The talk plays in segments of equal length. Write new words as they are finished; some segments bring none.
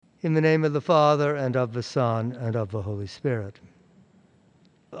In the name of the Father, and of the Son, and of the Holy Spirit.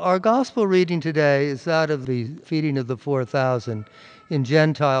 Our gospel reading today is that of the feeding of the 4,000 in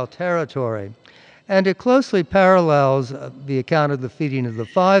Gentile territory, and it closely parallels the account of the feeding of the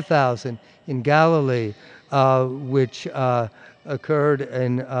 5,000 in Galilee, which occurred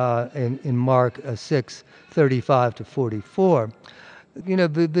in Mark 6:35 to 44. You know,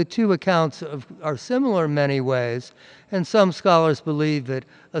 the two accounts are similar in many ways, and some scholars believe that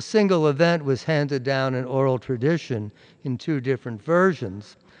a single event was handed down in oral tradition in two different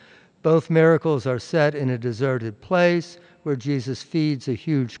versions. Both miracles are set in a deserted place where Jesus feeds a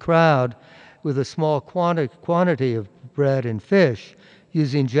huge crowd with a small quantity of bread and fish,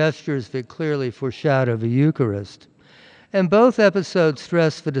 using gestures that clearly foreshadow the Eucharist. And both episodes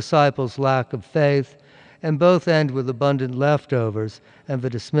stress the disciples' lack of faith, and both end with abundant leftovers and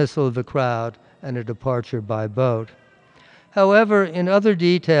the dismissal of the crowd and a departure by boat. However, in other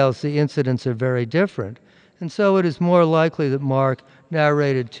details, the incidents are very different, and so it is more likely that Mark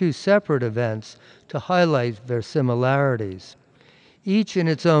narrated two separate events to highlight their similarities. Each in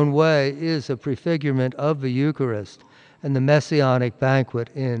its own way is a prefigurement of the Eucharist and the messianic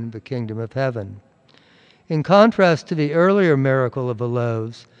banquet in the kingdom of heaven. In contrast to the earlier miracle of the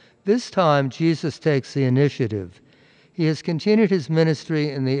loaves, this time Jesus takes the initiative. He has continued his ministry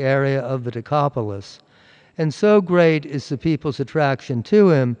in the area of the Decapolis, and so great is the people's attraction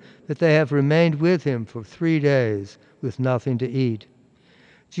to him that they have remained with him for 3 days with nothing to eat.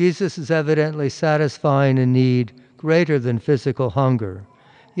 Jesus is evidently satisfying a need greater than physical hunger,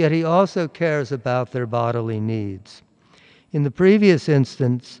 yet he also cares about their bodily needs. In the previous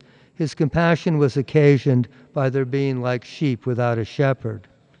instance, his compassion was occasioned by their being like sheep without a shepherd.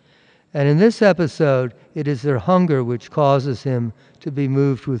 And in this episode, it is their hunger which causes him to be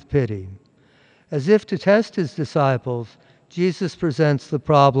moved with pity. As if to test his disciples, Jesus presents the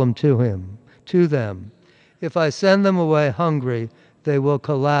problem to them. If I send them away hungry, they will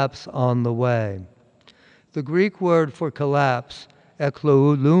collapse on the way. The Greek word for collapse,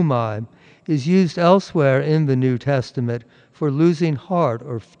 ekloulumai, is used elsewhere in the New Testament for losing heart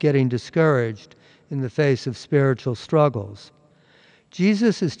or getting discouraged in the face of spiritual struggles.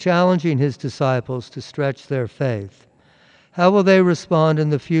 Jesus is challenging his disciples to stretch their faith. How will they respond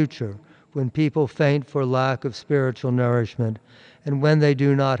in the future when people faint for lack of spiritual nourishment and when they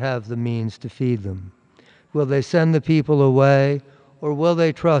do not have the means to feed them? Will they send the people away, or will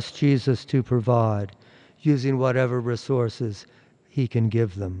they trust Jesus to provide, using whatever resources he can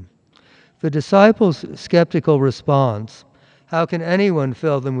give them? The disciples' skeptical response, "How can anyone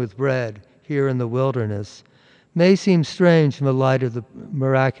fill them with bread here in the wilderness?" may seem strange in the light of the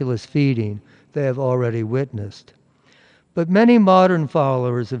miraculous feeding they have already witnessed. But many modern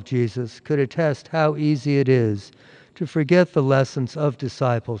followers of Jesus could attest how easy it is to forget the lessons of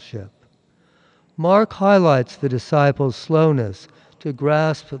discipleship. Mark highlights the disciples' slowness to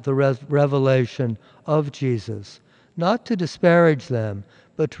grasp the revelation of Jesus, not to disparage them,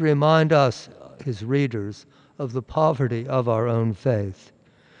 but to remind us, his readers, of the poverty of our own faith.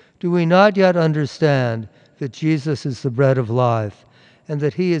 Do we not yet understand that Jesus is the bread of life and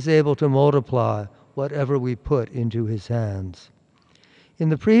that he is able to multiply whatever we put into his hands? In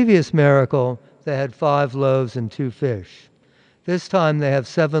the previous miracle, they had 5 loaves and 2 fish. This time they have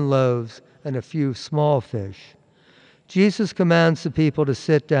 7 loaves and a few small fish. Jesus commands the people to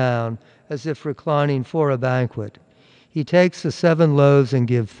sit down as if reclining for a banquet. He takes the 7 loaves and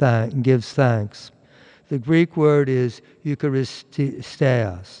gives thanks. The Greek word is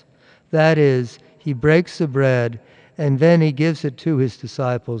Eucharisteos. That is, he breaks the bread and then he gives it to his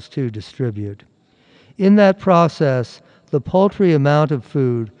disciples to distribute. In that process, the paltry amount of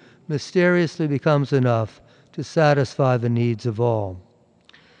food mysteriously becomes enough to satisfy the needs of all.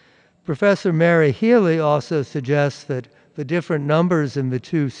 Professor Mary Healy also suggests that the different numbers in the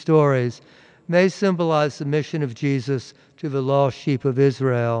 2 stories may symbolize the mission of Jesus to the lost sheep of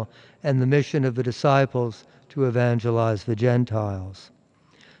Israel and the mission of the disciples to evangelize the Gentiles.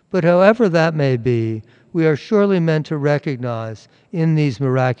 But however that may be, we are surely meant to recognize in these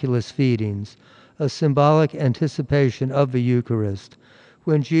miraculous feedings a symbolic anticipation of the Eucharist,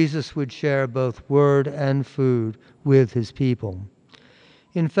 when Jesus would share both word and food with his people.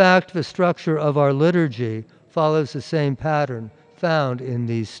 In fact, the structure of our liturgy follows the same pattern found in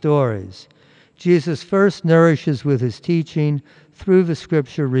these stories. Jesus first nourishes with his teaching through the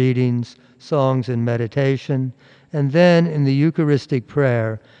scripture readings, songs, and meditation, and then in the Eucharistic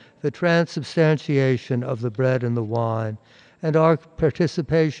prayer, the transubstantiation of the bread and the wine, and our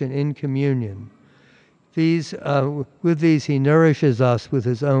participation in communion. With these he nourishes us with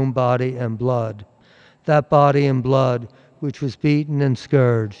his own body and blood. That body and blood which was beaten and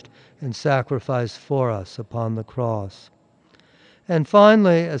scourged and sacrificed for us upon the cross. And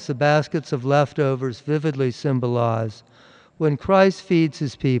finally, as the baskets of leftovers vividly symbolize, when Christ feeds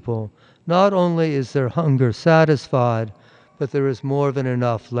his people, not only is their hunger satisfied, but there is more than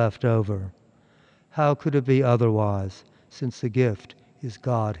enough left over. How could it be otherwise, since the gift is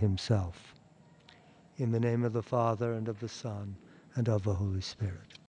God himself? In the name of the Father, and of the Son, and of the Holy Spirit.